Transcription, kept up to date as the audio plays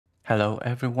Hello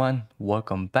everyone,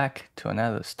 welcome back to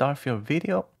another Starfield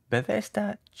video.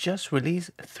 Bethesda just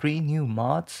released 3 new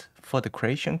mods for the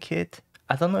creation kit.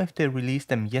 I don't know if they released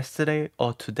them yesterday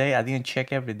or today, I didn't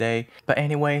check every day. But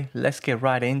anyway, let's get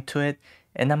right into it.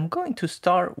 And I'm going to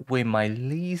start with my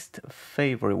least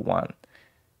favorite one.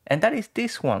 And that is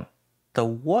this one, the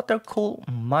water-cooled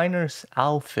miner's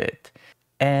outfit.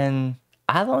 And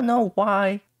I don't know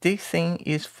why this thing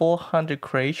is 400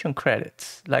 creation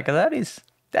credits. Like that is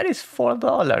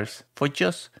 $4 for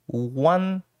just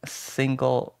one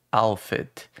single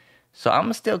outfit. So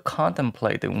I'm still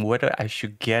contemplating whether I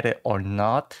should get it or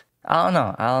not. I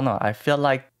don't know. I feel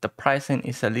like the pricing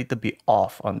is a little bit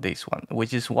off on this one,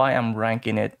 which is why I'm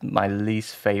ranking it my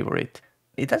least favorite.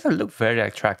 It doesn't look very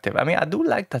attractive. I mean, I do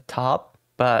like the top,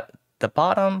 but the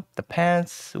bottom, the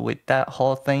pants with that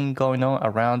whole thing going on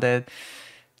around it,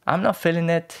 I'm not feeling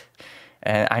it.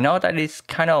 And I know that it's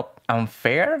kind of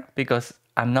unfair because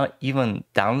I'm not even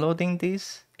downloading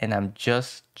this and I'm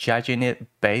just judging it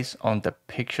based on the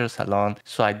pictures alone.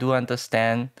 So I do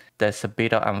understand there's a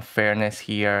bit of unfairness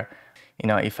here. You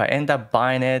know, if I end up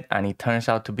buying it and it turns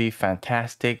out to be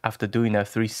fantastic after doing a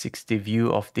 360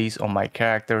 view of this on my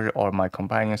character or my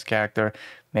companion's character,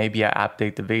 maybe I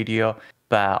update the video.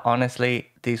 But honestly,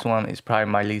 this one is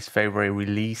probably my least favorite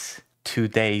release to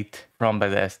date from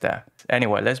Bethesda.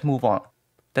 Anyway, let's move on.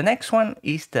 The next one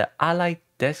is the Allied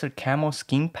Desert Camo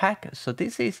skin pack. So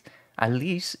this is at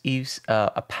least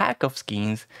a pack of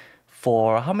skins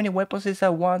for how many weapons is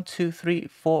that? 1, 2, 3,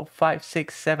 4, 5,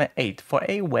 6, 7, 8. For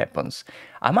 8 weapons.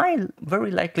 I might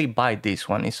very likely buy this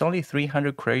one. It's only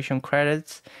 300 creation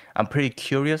credits. I'm pretty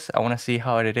curious. I want to see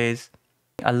how it is.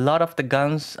 A lot of the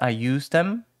guns, I use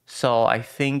them. So I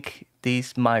think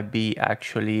this might be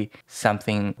actually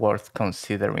something worth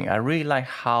considering. I really like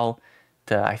how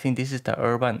I think this is the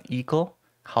Urban Eagle,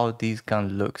 how this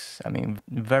gun looks. I mean,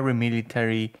 very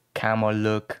military camo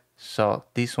look. So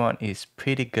this one is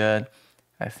pretty good.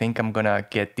 I think I'm gonna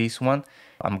get this one.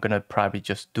 I'm gonna probably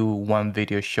just do one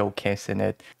video showcasing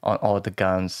it on all the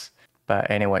guns.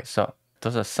 But anyway, so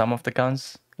those are some of the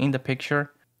guns in the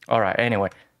picture. All right, anyway,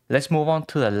 let's move on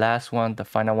to the last one, the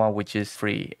final one, which is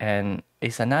free. And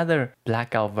it's another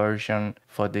blackout version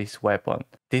for this weapon.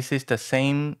 This is the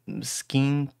same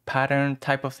skin pattern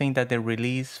type of thing that they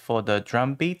released for the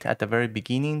drum beat at the very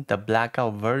beginning, the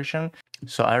blackout version.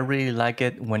 So I really like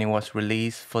it when it was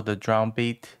released for the drum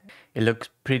beat. It looks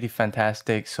pretty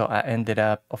fantastic. So I ended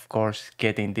up, of course,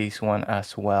 getting this one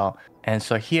as well. And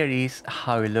so here is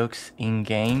how it looks in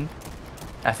game.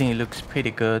 I think it looks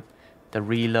pretty good. The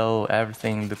reload,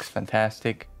 everything looks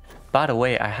fantastic. By the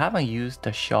way, I haven't used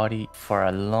the shotty for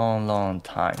a long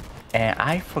time. And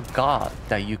I forgot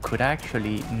that you could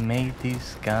actually make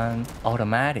this gun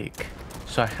automatic.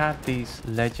 So I have this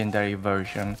legendary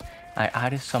version. I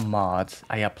added some mods.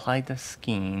 I applied the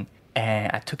skin and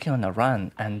I took it on a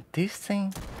run. And this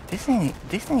thing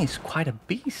is quite a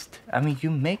beast. I mean,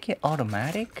 you make it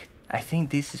automatic. I think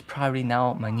this is probably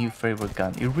now my new favorite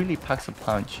gun. It really packs a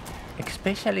punch,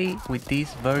 especially with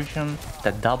this version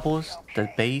that doubles the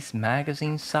base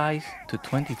magazine size to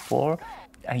 24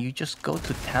 and you just go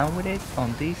to town with it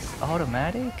on this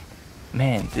automatic.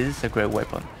 Man, this is a great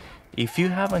weapon. If you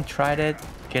haven't tried it,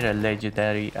 get a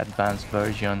legendary advanced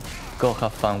version, go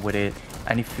have fun with it.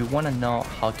 And if you want to know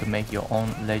how to make your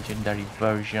own legendary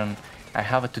version, I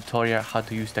have a tutorial how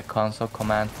to use the console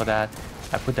command for that.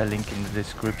 I put a link in the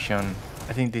description.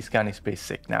 I think this gun is pretty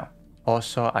sick now.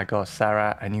 Also, I got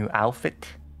Sarah a new outfit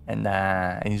and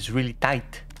it's really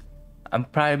tight. I'm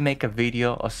probably make a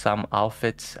video of some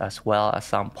outfits as well at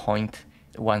some point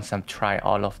once I'm try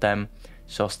all of them.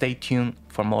 So stay tuned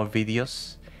for more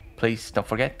videos. Please don't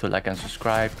forget to like and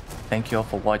subscribe. Thank you all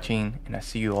for watching and I'll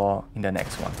see you all in the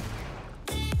next one.